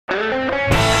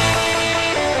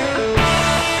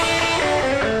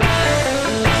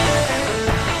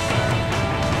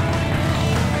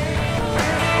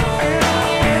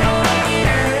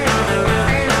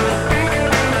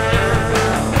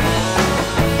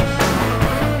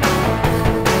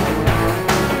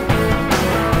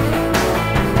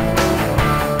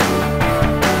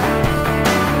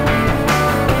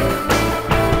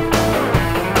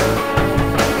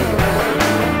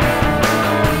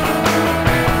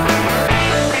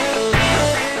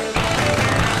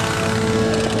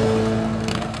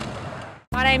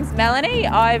Melanie.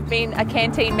 I've been a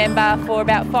CanTeen member for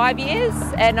about 5 years,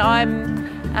 and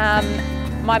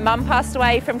my mum passed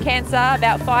away from cancer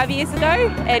about 5 years ago,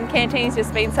 and CanTeen's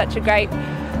just been such a great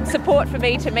support for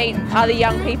me to meet other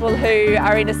young people who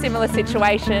are in a similar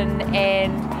situation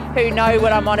and who know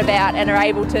what I'm on about and are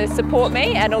able to support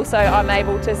me, and also I'm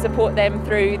able to support them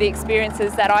through the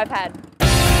experiences that I've had.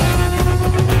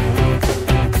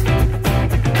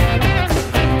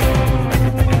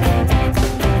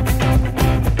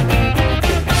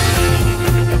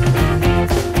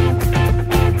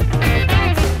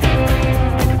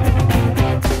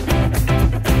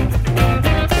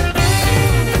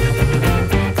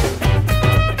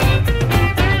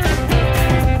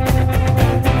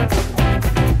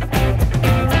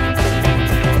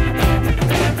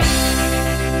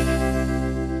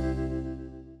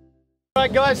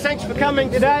 Alright guys, thanks for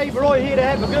coming today. We're all here to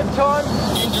have a good time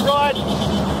and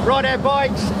to ride our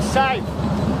bikes safe.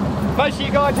 Most of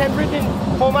you guys have ridden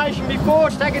in formation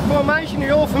before, staggered formation.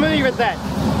 You're all familiar with that.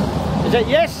 Is that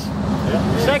yes?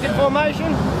 Yeah. Staggered formation?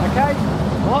 Okay.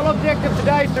 The whole objective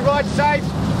today is to ride safe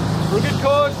for a good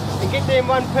cause and get there in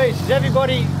one piece. Is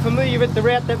everybody familiar with the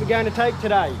route that we're going to take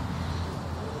today?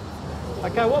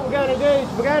 Okay, what we're going to do is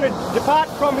we're going to depart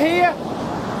from here.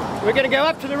 We're going to go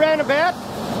up to the roundabout.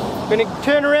 We're going to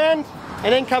turn around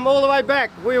and then come all the way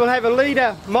back. We will have a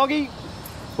leader, Moggy,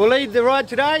 will lead the ride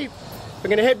today. We're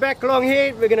going to head back along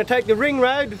here. We're going to take the ring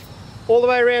road all the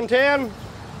way around town.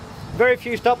 Very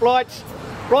few stoplights.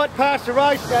 Right past the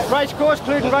race course,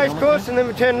 Cluden race course, and then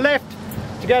we turn left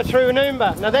to go through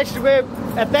Anoomba. Now that's where,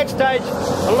 at that stage,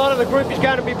 a lot of the group is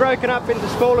going to be broken up into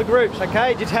smaller groups,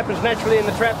 okay? It just happens naturally in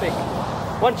the traffic.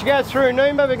 Once you go through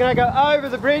Anoomba, we're going to go over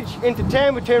the bridge into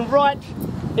town. We turn right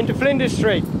into Flinders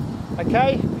Street.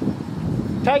 Okay,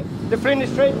 take the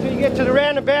Flinders Street till you get to the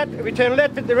roundabout. We turn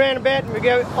left at the roundabout and we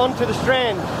go onto the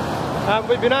Strand.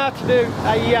 We've been asked to do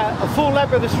a full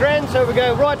lap of the Strand, so we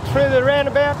go right through the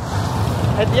roundabout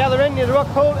at the other end near the rock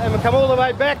pool, and we come all the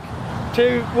way back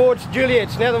towards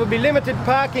Juliet's. Now there will be limited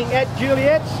parking at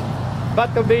Juliet's, but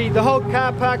there'll be the whole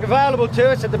car park available to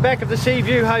us at the back of the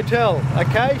Seaview Hotel.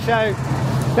 Okay, so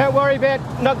don't worry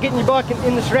about not getting your bike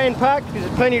in the Strand Park, because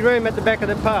there's plenty of room at the back of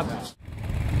the pub.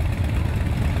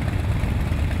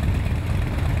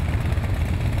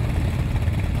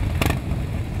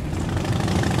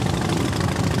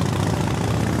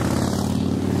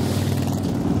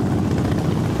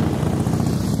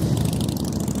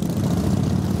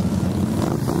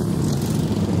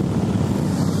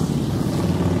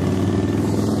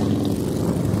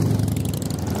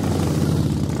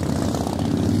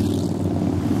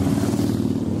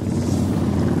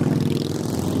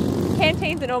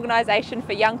 CanTeen's an organisation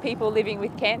for young people living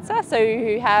with cancer, so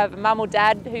who have a mum or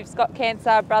dad who's got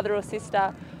cancer, brother or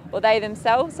sister, or they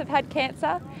themselves have had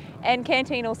cancer. And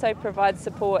CanTeen also provides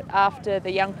support after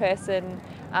the young person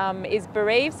is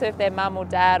bereaved, so if their mum or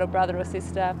dad or brother or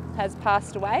sister has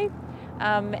passed away.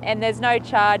 And there's no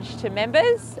charge to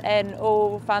members, and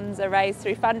all funds are raised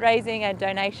through fundraising and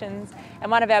donations.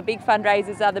 And one of our big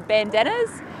fundraisers are the bandanas.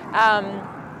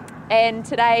 And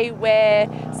today we're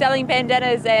selling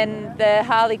bandanas, and the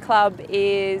Harley Club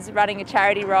is running a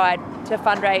charity ride to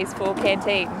fundraise for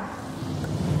CanTeen.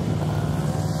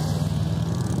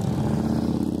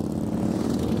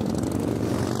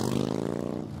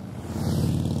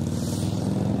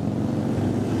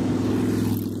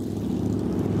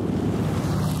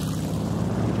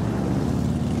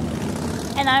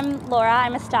 And I'm Laura,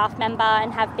 I'm a staff member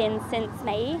and have been since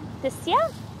May this year.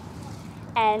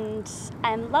 And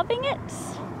I'm loving it.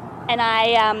 And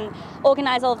I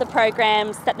organise all of the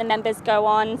programs that the members go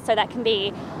on, so that can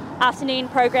be afternoon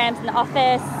programs in the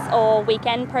office or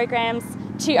weekend programs,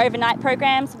 2 overnight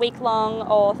programs, week-long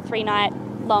or 3-night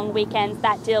long weekends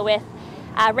that deal with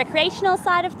recreational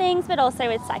side of things, but also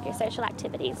with psychosocial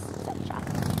activities,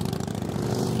 etc.